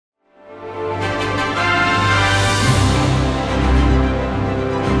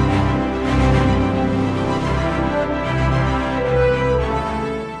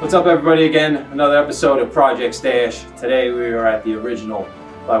What's up, everybody? Again, another episode of Project Stash. Today we are at the original,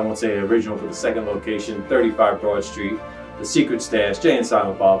 well, I won't say original, but the second location, 35 Broad Street, the secret stash, Jay and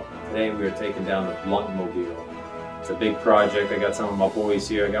Silent Bob. Today we are taking down the Bluntmobile. It's a big project. I got some of my boys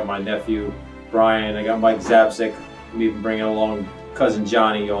here. I got my nephew, Brian. I got Mike Zapcic. I'm even bringing along Cousin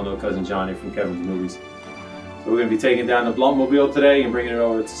Johnny. You all know Cousin Johnny from Kevin's Movies. So we're going to be taking down the Bluntmobile today and bringing it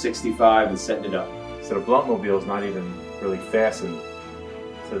over to 65 and setting it up. So the Bluntmobile is not even really fastened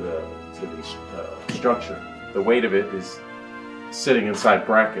to the structure. The weight of it is sitting inside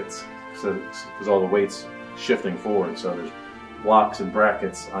brackets, so because all the weight's shifting forward. So there's blocks and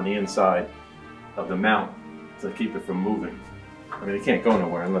brackets on the inside of the mount to keep it from moving. I mean, it can't go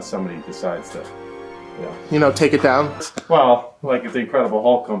nowhere unless somebody decides to, take it down. Well, like if the Incredible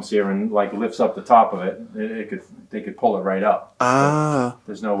Hulk comes here and like lifts up the top of it, they could pull it right up. Ah.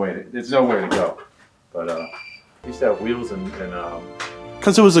 There's nowhere to go. But we used to have wheels and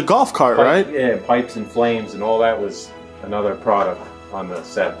because it was a golf cart, right? Yeah, pipes and flames and all that was another product on the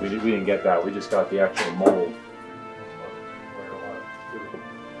set. We didn't get that. We just got the actual mold.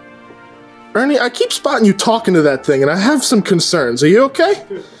 Ernie, I keep spotting you talking to that thing, and I have some concerns. Are you okay?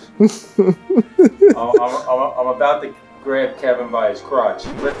 I'm about to grab Kevin by his crotch,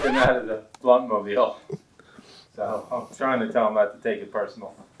 lift him out of the Bluntmobile. So I'm trying to tell him not to take it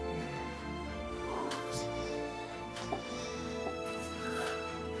personal.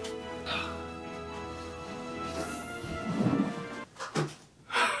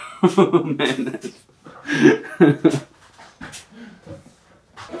 Oh man,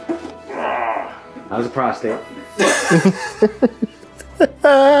 how's the prostate?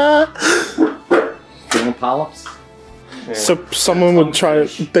 Feeling polyps? Yeah. So someone would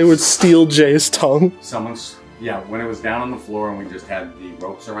they would steal Jay's tongue. When it was down on the floor and we just had the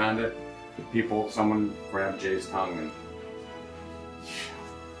ropes around it, someone grabbed Jay's tongue and...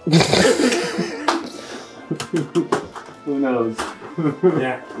 Who knows?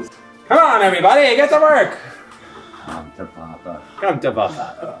 Yeah. Come on, everybody, get to work! Come to Papa. Come to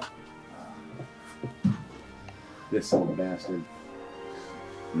Papa. This little bastard.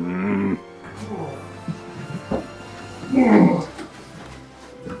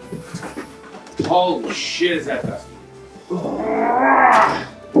 Holy shit, is that dusty?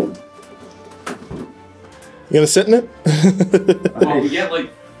 You gonna sit in it? Well, we get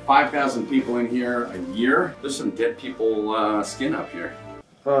like 5,000 people in here a year. There's some dead people skin up here.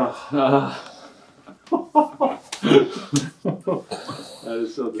 That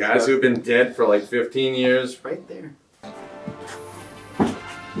is so disgusting. Guys who've been dead for like 15 years, right there.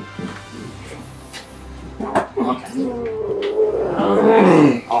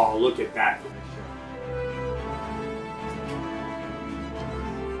 Oh, look at that.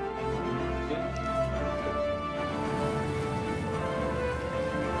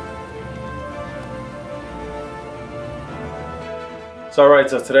 So alright,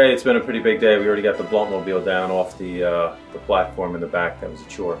 so today it's been a pretty big day. We already got the Bluntmobile down off the platform in the back. That was a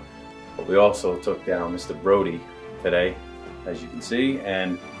chore. But we also took down Mr. Brody today, as you can see.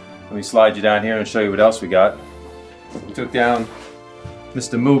 And let me slide you down here and show you what else we got. We took down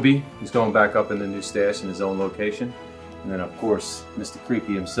Mr. Mooby. He's going back up in the new stash in his own location. And then of course, Mr.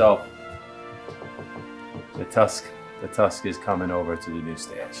 Creepy himself. The Tusk is coming over to the new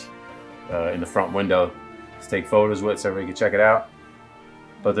stash. In the front window to take photos with so everybody can check it out.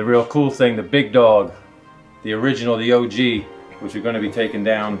 But the real cool thing, the big dog, the original, the OG, which we're going to be taking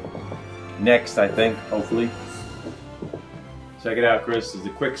down next, I think, hopefully. Check it out, Chris. This is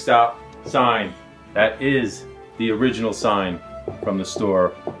the Quick Stop sign. That is the original sign from the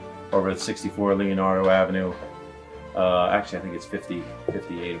store over at 64 Leonardo Avenue. Actually, I think it's 58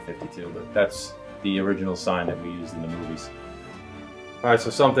 or 52, but that's the original sign that we used in the movies. All right, so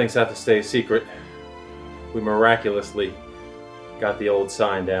some things have to stay secret. We miraculously got the old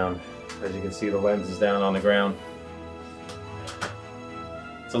sign down. As you can see, the lens is down on the ground.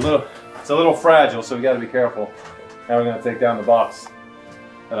 It's a little fragile, so we got to be careful. Now we're going to take down the box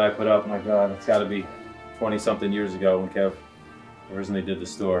that I put up. My God, it's got to be 20-something years ago when Kev originally did the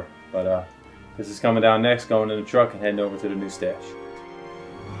store. But this is coming down next, going in the truck and heading over to the new stash.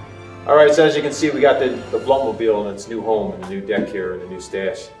 All right, so as you can see, we got the Bluntmobile in its new home and the new deck here in the new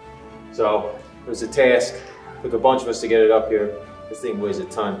stash. So it was a task. Took a bunch of us to get it up here. This thing weighs a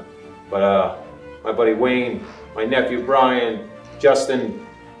ton. But my buddy Wayne, my nephew Brian, Justin,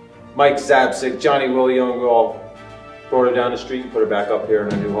 Mike Zapcic, Johnny William, we all brought her down the street and put her back up here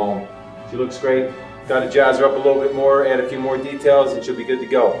in her new home. She looks great. Got to jazz her up a little bit more, add a few more details, and she'll be good to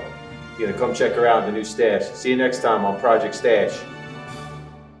go. You're gonna come check her out in the new stash. See you next time on Project Stash.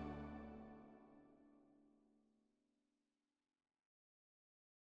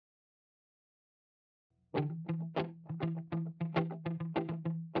 it.